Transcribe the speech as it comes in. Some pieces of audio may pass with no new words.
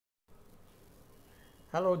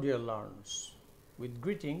Hello dear learners, with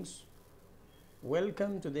greetings,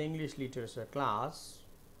 welcome to the English literature class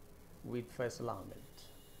with Faisal Ahmed.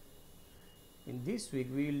 In this week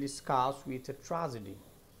we will discuss with a tragedy,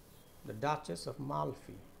 The Duchess of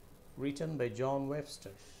Malfi, written by John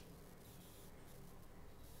Webster.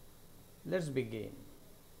 Let's begin.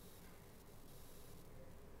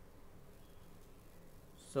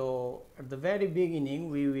 So at the very beginning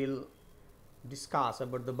we will discuss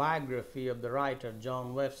about the biography of the writer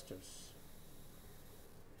John Webster,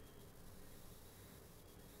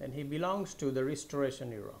 and he belongs to the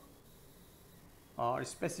Restoration era, or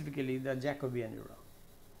specifically the Jacobean era.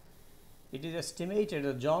 It is estimated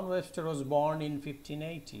that John Webster was born in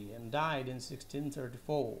 1580 and died in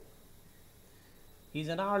 1634. He is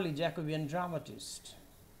an early Jacobean dramatist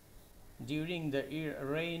during the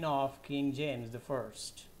reign of King James I.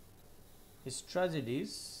 His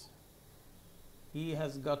tragedies, he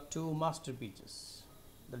has got two masterpieces,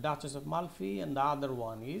 The Duchess of Malfi and the other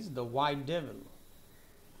one is The White Devil.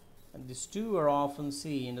 And these two are often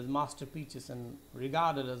seen as masterpieces and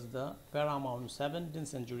regarded as the paramount 17th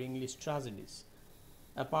century English tragedies,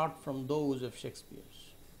 apart from those of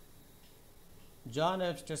Shakespeare's. John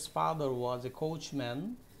Webster's father was a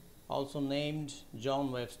coachman, also named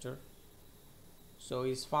John Webster. So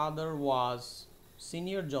his father was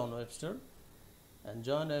Senior John Webster, and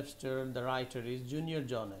John Webster, the writer, is Junior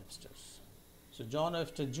John Webster. So John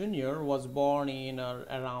Webster Jr. was born in or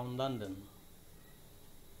around London.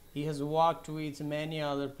 He has worked with many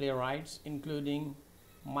other playwrights, including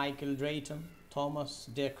Michael Drayton, Thomas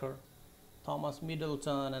Dekker, Thomas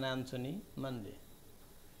Middleton, and Anthony Munday.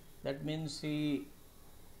 That means he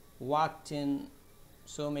worked in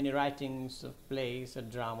so many writings of plays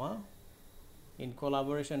and drama in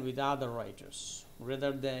collaboration with other writers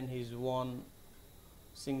rather than his one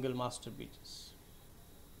single masterpieces.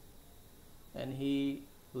 And he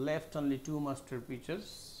left only two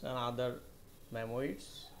masterpieces and other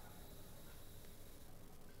memoirs.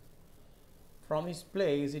 From his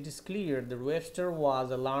plays, it is clear that Webster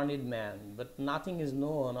was a learned man, but nothing is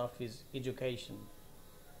known of his education.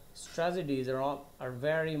 His tragedies are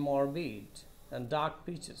very morbid and dark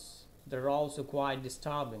pieces. They are also quite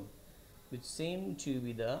disturbing, which seem to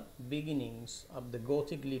be the beginnings of the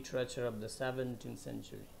Gothic literature of the 17th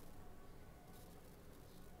century.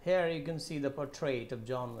 Here you can see the portrait of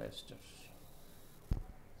John Webster.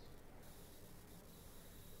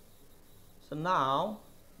 So now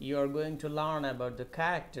you are going to learn about the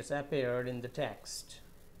characters appeared in the text.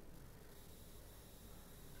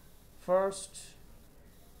 First,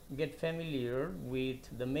 get familiar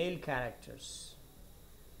with the male characters.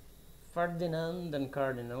 Ferdinand and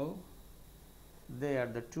Cardinal, they are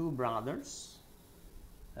the two brothers,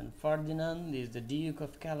 and Ferdinand is the Duke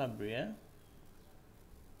of Calabria,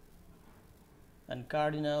 and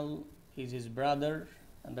Cardinal is his brother,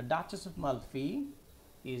 and the Duchess of Malfi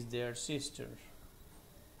is their sister.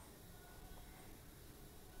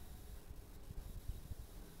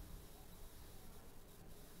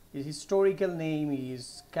 His historical name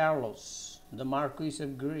is Carlos, the Marquis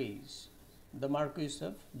of Guise, the Marquis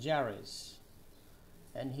of Jarez,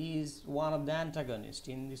 and he is one of the antagonists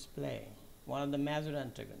in this play, one of the major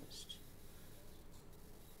antagonists.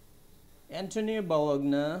 Antonio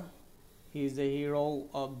Bologna, he is the hero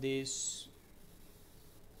of this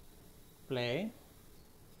play,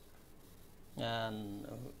 and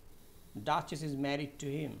Duchess is married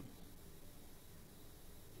to him.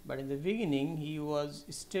 But in the beginning, he was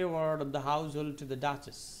steward of the household to the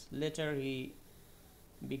Duchess. Later, he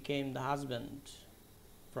became the husband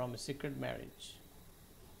from a secret marriage.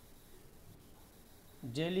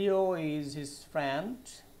 Delio is his friend.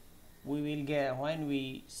 We will get, when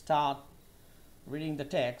we start reading the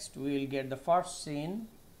text, we will get the first scene,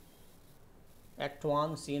 Act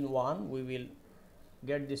 1, Scene 1. We will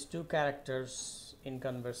get these two characters in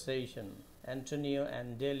conversation, Antonio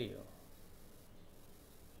and Delio.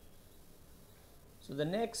 So the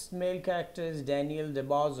next male character is Daniel de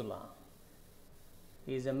Bozola.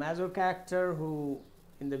 He is a major character who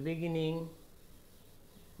in the beginning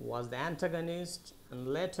was the antagonist, and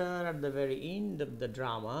later at the very end of the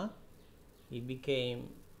drama he became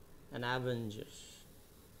an avenger.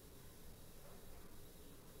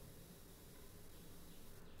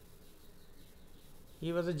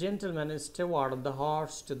 He was a gentleman and steward of the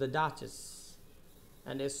horse to the Duchess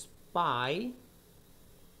and a spy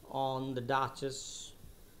on the Duchess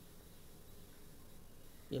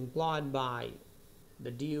employed by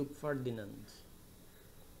the Duke Ferdinand.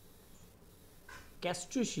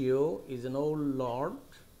 Castruccio is an old lord,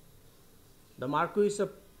 the Marquis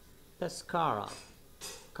of Pescara,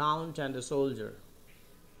 count and a soldier.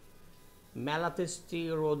 Malatesti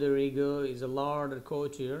Rodrigo is a lord and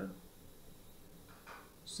courtier.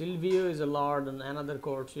 Silvio is a lord and another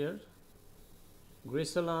courtier.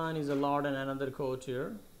 Griselin is a lord and another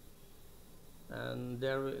courtier. And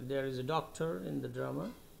there is a doctor in the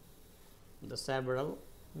drama, the several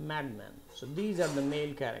madmen. So these are the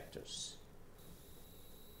male characters.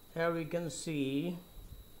 Here we can see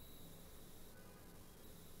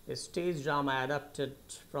a stage drama adapted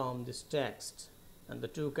from this text, and the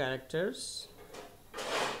two characters,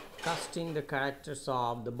 casting the characters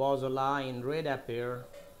of the Bozola in red appear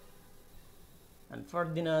and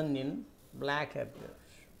Ferdinand in black appear.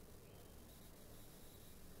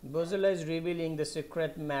 Bozola is revealing the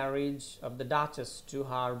secret marriage of the Duchess to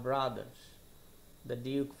her brother, the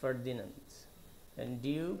Duke Ferdinand, and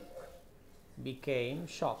Duke became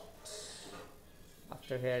shocked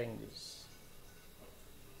after hearing this,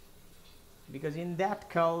 because in that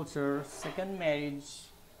culture, second marriage,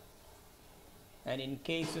 and in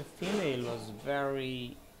case of female, was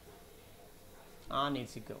very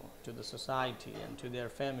unethical to the society and to their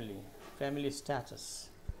family status.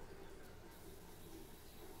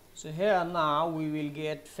 So here now we will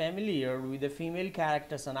get familiar with the female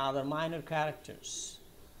characters and other minor characters.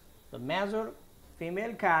 The major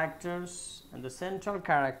female characters and the central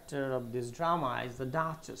character of this drama is the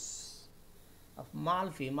Duchess of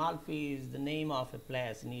Malfi. Malfi is the name of a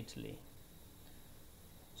place in Italy.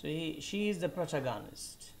 So she is the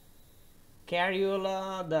protagonist.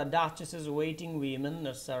 Cariola, the Duchess's waiting woman,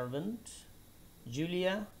 a servant.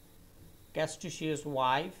 Julia, Castruccio's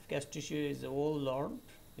wife. Castruccio is an old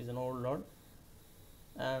lord,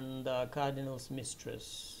 and the cardinal's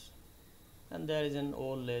mistress. And there is an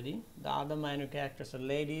old lady. The other minor characters are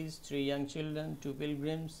ladies, 3 young children, 2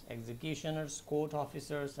 pilgrims, executioners, court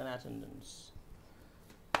officers, and attendants.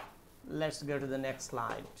 Let's go to the next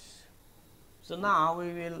slide. So now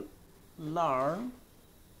we will learn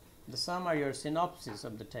the summary or synopsis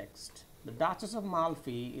of the text. The Duchess of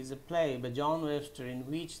Malfi is a play by John Webster in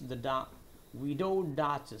which the widowed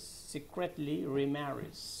Duchess secretly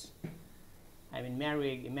remarries.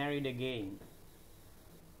 Married again.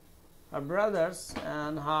 Her brothers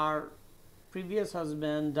and her previous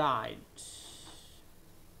husband died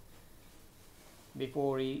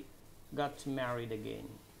before he got married again.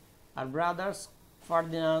 Her brothers,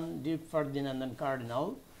 Ferdinand, Duke Ferdinand and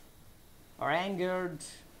Cardinal, are angered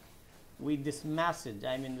with this message,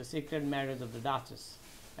 the secret marriage of the Duchess,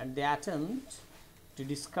 and they attempt to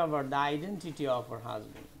discover the identity of her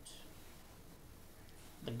husband.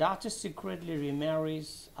 The Duchess secretly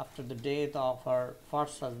remarries after the death of her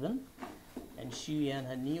first husband, and she and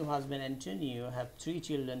her new husband Antonio have 3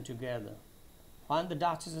 children together. When the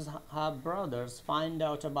Duchess's half-brothers find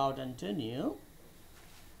out about Antonio,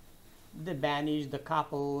 they banish the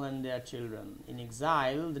couple and their children. In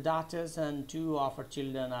exile, the Duchess and 2 of her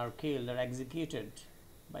children are killed or executed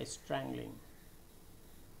by strangling.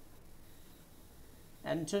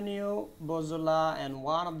 Antonio, Bozola, and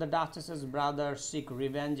one of the Duchess's brothers seek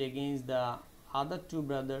revenge against the other 2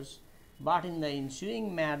 brothers, but in the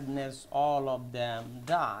ensuing madness, all of them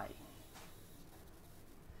die.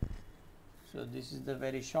 So this is the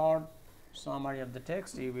very short summary of the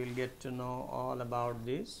text. You will get to know all about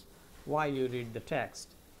this while you read the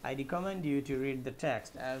text. I recommend you to read the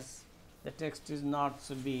text, as the text is not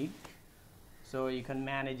so big, so you can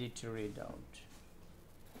manage it to read out.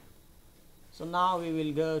 So now we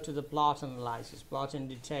will go to the plot analysis, plot in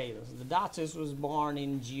details. The Duchess was born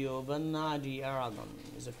in Giovanna di Aragon,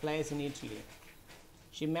 is a place in Italy.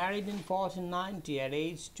 She married in 1490 at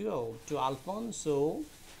age 12 to Alfonso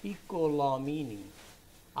Piccolomini.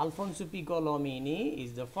 Alfonso Piccolomini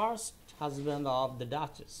is the first husband of the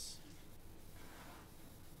Duchess,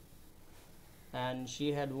 and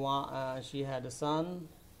she had a son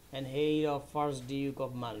and heir of first Duke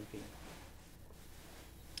of Malfi.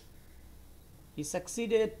 He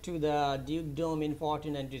succeeded to the dukedom in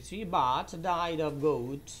 1493, but died of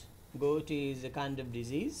gout. Gout is a kind of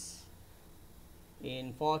disease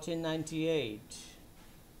in 1498.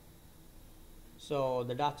 So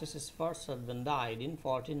the Duchess's first husband died in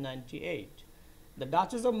 1498. The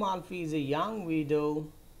Duchess of Malfi is a young widow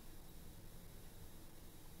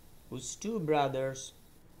whose 2 brothers,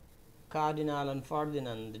 Cardinal and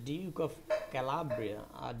Ferdinand, the Duke of Calabria,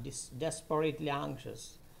 are desperately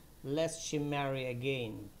anxious lest she marry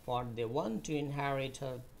again, for they want to inherit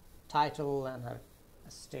her title and her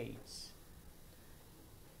estates.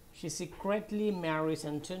 She secretly marries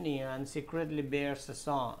Antonio and secretly bears a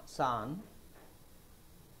son.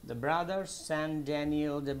 The brothers send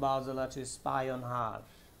Daniel de Bozola to spy on her.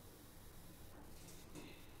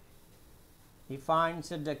 He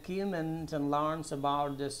finds a document and learns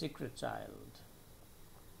about the secret child.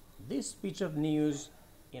 This bit of news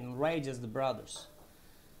enrages the brothers.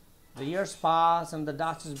 The years pass and the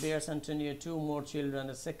Duchess bears Antonio two more children,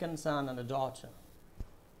 a second son and a daughter.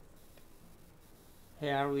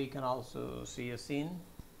 Here we can also see a scene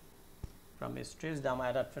from history,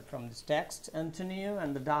 drama adapted from this text. Antonio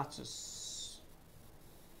and the Duchess,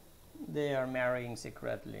 they are marrying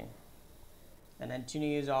secretly, and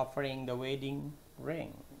Antonio is offering the wedding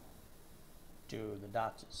ring to the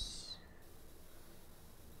Duchess.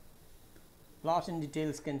 Plot in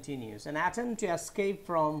details continues. An attempt to escape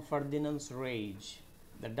from Ferdinand's rage.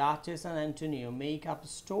 The Duchess and Antonio make up a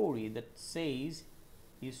story that says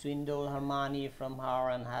he swindled her money from her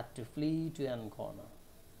and had to flee to Ancona.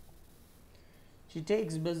 She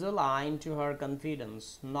takes Bosola into her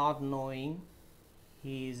confidence, not knowing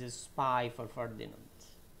he is a spy for Ferdinand.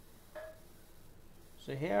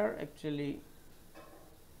 So here actually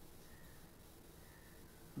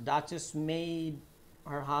Duchess made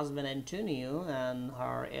her husband Antonio and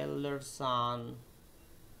her elder son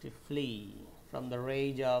to flee from the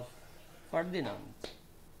rage of Ferdinand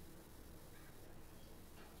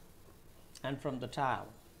and from the child.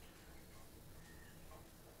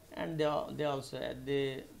 And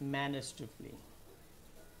they managed to flee.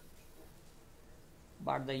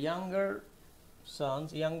 But the younger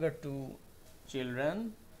two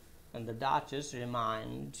children and the Duchess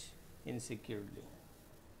remained insecurely.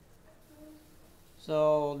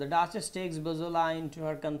 So the Duchess takes Bosola into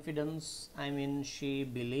her confidence. She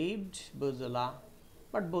believed Bosola,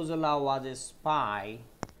 but Bosola was a spy,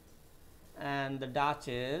 and the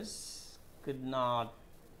Duchess could not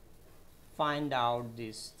find out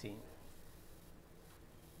this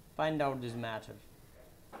matter.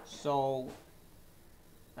 So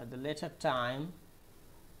at the later time,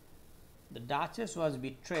 the Duchess was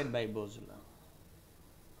betrayed by Bosola,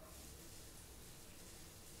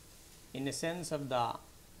 in a sense of the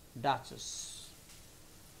Duchess,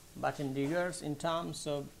 but in terms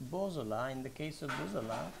of Bosola, in the case of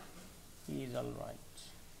Bosola, he is all right,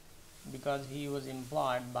 because he was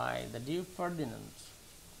employed by the Duke Ferdinand.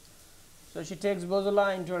 So she takes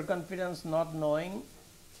Bosola into her confidence, not knowing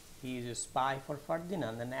he is a spy for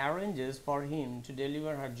Ferdinand, and arranges for him to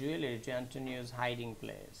deliver her jewelry to Antonio's hiding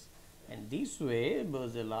place. And this way,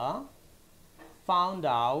 Bosola found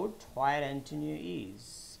out where Antonio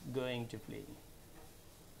is going to flee.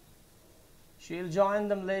 She will join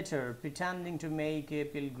them later, pretending to make a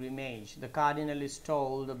pilgrimage. The cardinal is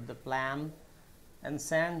told of the plan and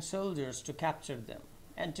sends soldiers to capture them.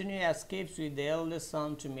 Antonio escapes with the eldest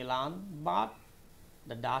son to Milan, but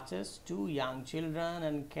the Duchess, two young children,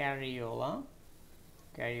 and Cariola,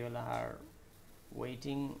 her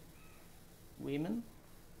waiting women,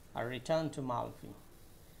 are returned to Malfi.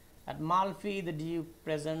 At Malfi, the Duke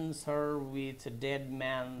presents her with a dead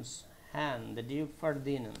man's hand. The Duke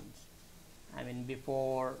Ferdinand,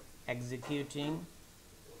 before executing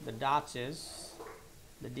the Duchess,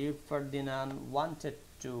 the Duke Ferdinand wanted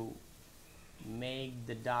to make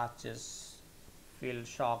the Duchess feel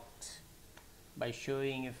shocked by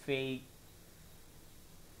showing a fake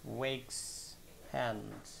wake's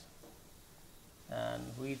hand, and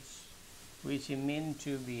which he meant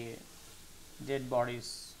to be dead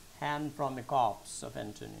body's hand from a corpse of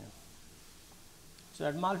Antonio. So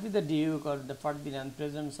at Malfi, the Duke or the Ferdinand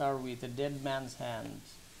presents her with a dead man's hand.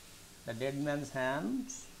 The dead man's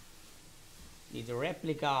hand is a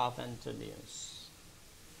replica of Antonio's,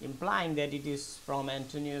 implying that it is from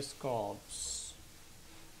Antonio's corpse.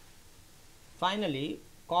 Finally,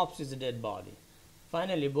 corpse is a dead body.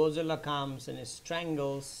 Finally, Bosola comes and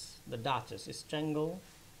strangles the Duchess. Strangle,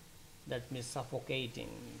 that means suffocating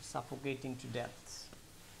to death.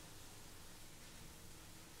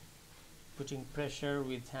 Putting pressure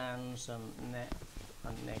with hands on neck,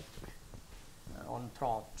 on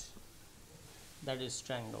throat. That is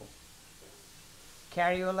strangle.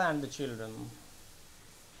 Cariola and the children.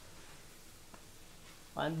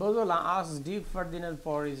 When Bosola asks Duke Ferdinand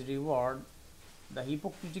for his reward, the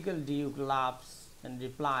hypocritical Duke laughs and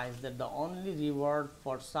replies that the only reward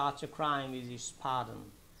for such a crime is his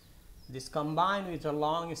pardon. This, combined with a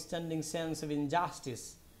long-standing sense of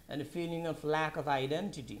injustice and a feeling of lack of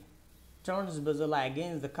identity, turns Bosola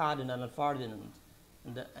against the Cardinal and Ferdinand,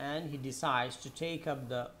 and he decides to take up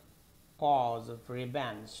the cause of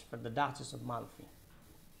revenge for the Duchess of Malfi.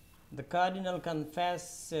 The Cardinal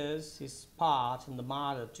confesses his part in the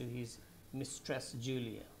murder to his mistress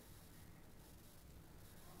Julia,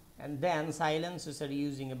 and then silences her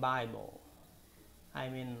using a Bible.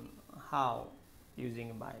 How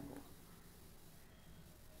using a Bible?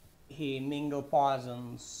 He mingled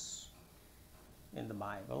poisons in the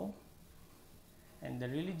Bible. And the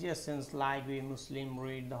religious sense, like we Muslim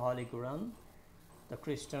read the Holy Quran, the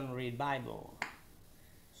Christian read Bible.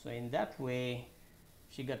 So in that way,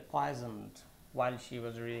 she got poisoned while she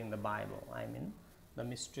was reading the Bible. I mean, the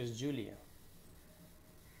Mistress Julia.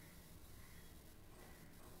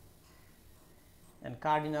 And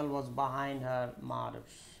Cardinal was behind her murders.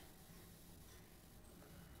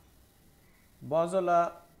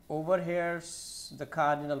 Bozola overhears the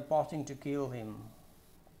Cardinal plotting to kill him,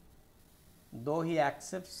 though he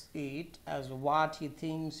accepts it as what he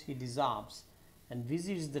thinks he deserves, and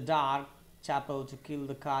visits the dark chapel to kill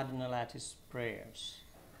the Cardinal at his prayers.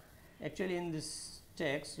 Actually, in this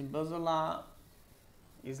text, Bozola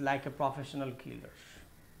is like a professional killer.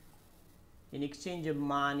 In exchange of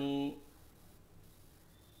money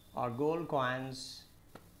or gold coins,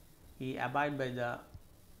 he abides by the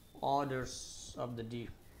orders of the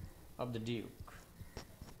Duke.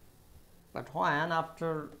 But when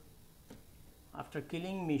after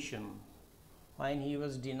killing Mission, when he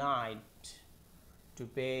was denied to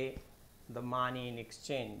pay the money in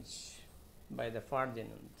exchange by the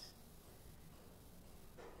Ferdinand,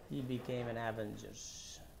 he became an avenger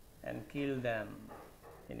and killed them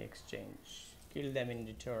in exchange, killed them in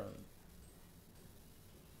return.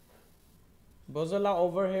 Bozola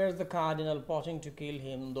overhears the Cardinal plotting to kill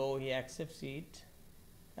him, though he accepts it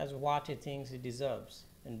as what he thinks he deserves,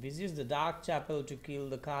 and visits the dark chapel to kill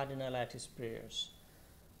the Cardinal at his prayers,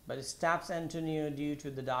 but stabs Antonio due to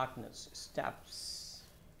the darkness, stabs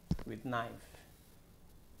with knife,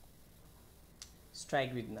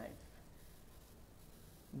 strike with knife.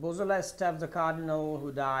 Bozola stabs the Cardinal,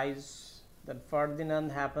 who dies. Then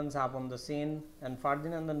Ferdinand happens upon the scene, and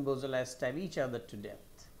Ferdinand and Bozola stab each other to death.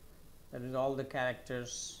 That is, all the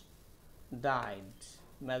characters died,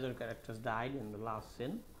 major characters died in the last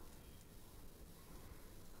scene.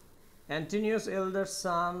 Antonio's elder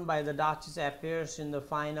son by the Duchess appears in the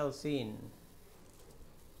final scene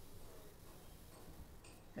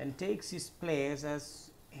and takes his place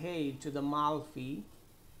as heir to the Malfi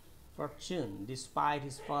fortune, despite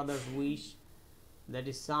his father's wish that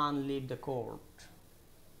his son leave the court.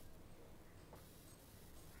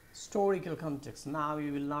 Historical context. Now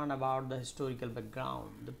we will learn about the historical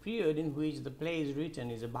background. The period in which the play is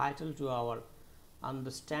written is vital to our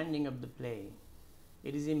understanding of the play.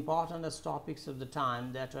 It is important as topics of the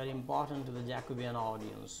time that were important to the Jacobean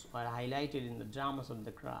audience were highlighted in the dramas of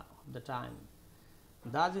the time.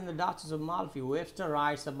 Thus, in the Duchess of Malfi, Webster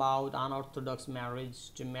writes about unorthodox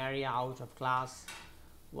marriage. To marry out of class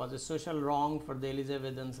was a social wrong for the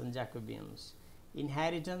Elizabethans and Jacobeans.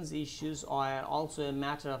 Inheritance issues are also a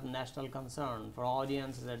matter of national concern for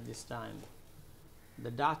audiences at this time. The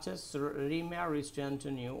Duchess remarries to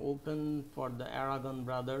Antonio opened for the Aragon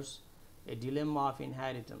brothers a dilemma of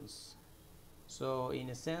inheritance. So, in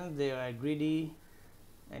a sense, they are greedy,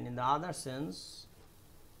 and in the other sense,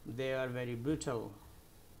 they are very brutal.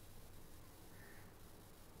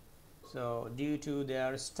 So, due to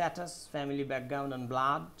their status, family background, and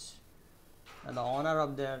blood, and the honor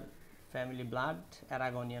of their family blood,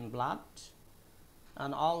 Aragonian blood,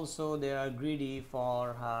 and also they are greedy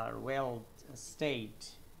for her wealth,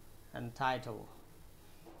 estate, and title.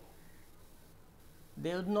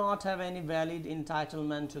 They would not have any valid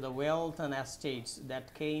entitlement to the wealth and estates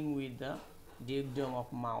that came with the dukedom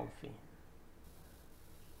of Malfi.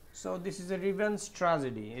 So this is a revenge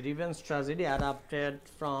tragedy adapted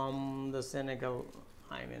from the Senecan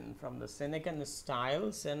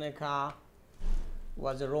style. Seneca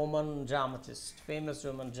was a Roman dramatist, famous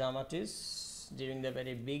Roman dramatist during the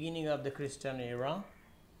very beginning of the Christian era.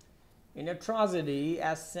 In a tragedy,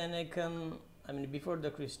 as Senecan, before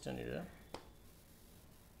the Christian era,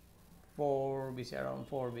 4 BC, around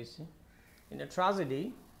 4 BC. In a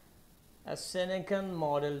tragedy, a Senecan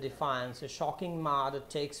model defines a shocking murder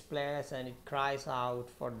takes place and it cries out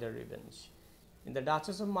for their revenge. In the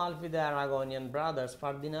Duchess of Malfi, the Aragonian brothers,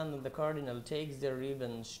 Ferdinand and the Cardinal, takes their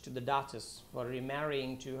revenge to the Duchess for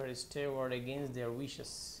remarrying to her steward against their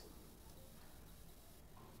wishes.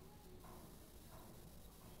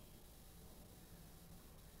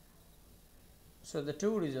 So the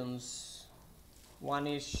two reasons, one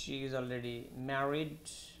is she is already married,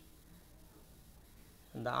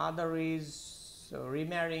 and the other is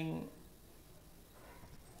remarrying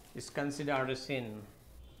is considered a sin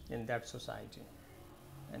in that society,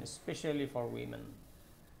 and especially for women.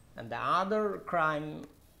 And the other crime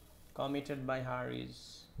committed by her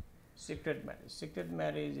is secret marriage. Secret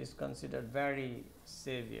marriage is considered very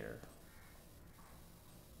severe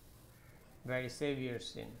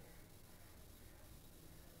sin.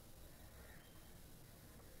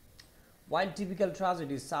 While typical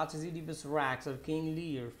tragedies such as Oedipus Rex or King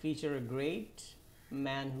Lear feature a great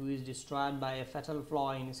man who is destroyed by a fatal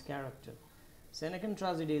flaw in his character, Senecan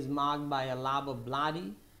tragedy is marked by a love of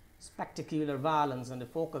bloody, spectacular violence and a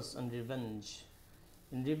focus on revenge.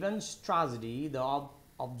 In revenge tragedy, the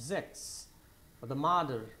objects of the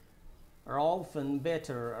murder are often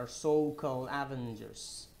better or so-called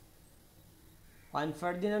avengers. When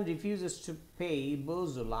Ferdinand refuses to pay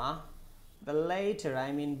Bosola, the later,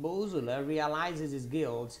 Bosola, realizes his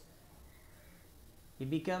guilt. He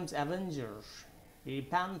becomes avenger. He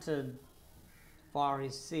repented for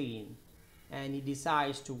his sin, and he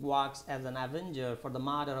decides to work as an avenger for the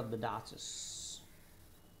murder of the Duchess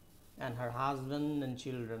and her husband and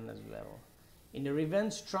children as well. In the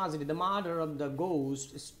revenge tragedy, the murder of the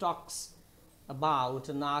ghost stalks about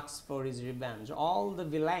and asks for his revenge. All the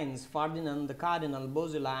villains, Ferdinand, the Cardinal,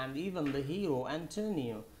 Bosola, and even the hero,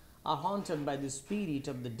 Antonio, are haunted by the spirit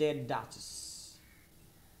of the dead Duchess.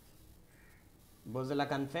 Bosola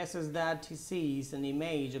confesses that he sees an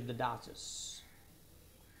image of the Duchess,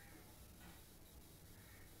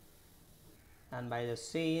 and by the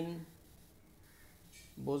scene,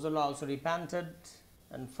 Bosola also repented,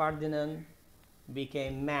 and Ferdinand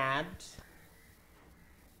became mad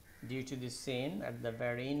due to this scene at the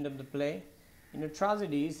very end of the play. In a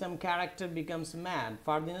tragedy, some character becomes mad.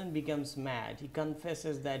 Ferdinand becomes mad. He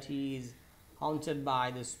confesses that he is haunted by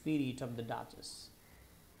the spirit of the Duchess.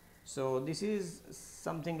 So this is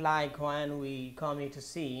something like when we commit a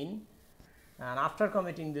sin, and after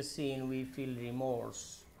committing the sin we feel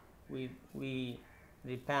remorse. We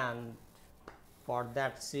repent for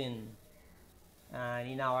that sin, and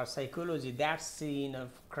in our psychology that sin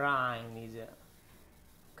of crime is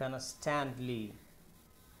constantly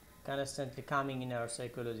coming in our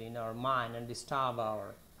psychology, in our mind, and disturb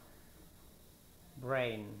our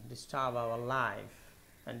brain, disturb our life,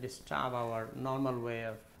 and disturb our normal way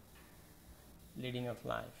of leading of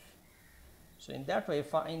life. So in that way,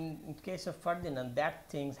 in case of Ferdinand, that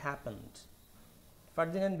things happened.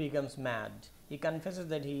 Ferdinand becomes mad. He confesses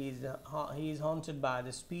that he is haunted by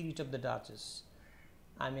the spirit of the Duchess.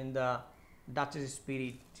 The Duchess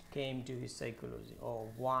spirit came to his psychology. Oh,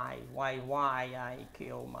 why I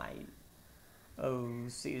kill my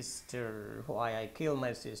sister? Why I kill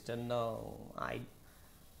my sister? No, I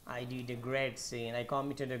did a great sin. I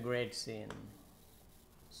committed a great sin.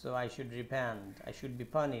 So I should repent. I should be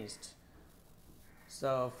punished.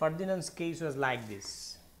 So Ferdinand's case was like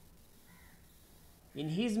this. In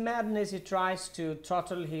his madness, he tries to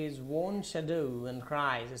throttle his own shadow and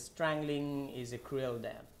cries, "Strangling is a cruel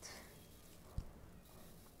death."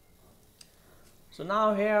 So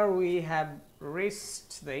now here we have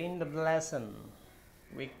reached the end of the lesson,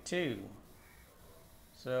 week 2.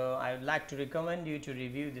 So I would like to recommend you to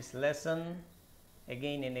review this lesson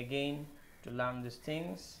again and again to learn these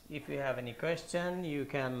things. If you have any question, you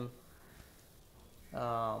can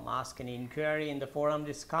ask any inquiry in the forum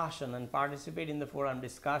discussion and participate in the forum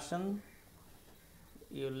discussion.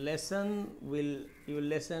 Your lesson will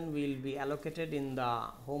be allocated in the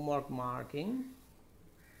homework marking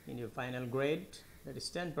in your final grade. That is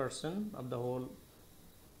 10% of the whole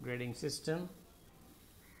grading system,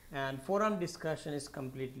 and forum discussion is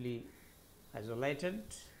completely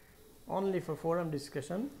isolated. Only for forum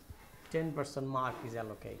discussion 10% mark is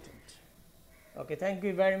allocated. Okay, thank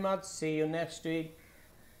you very much. See you next week.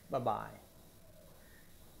 Bye bye.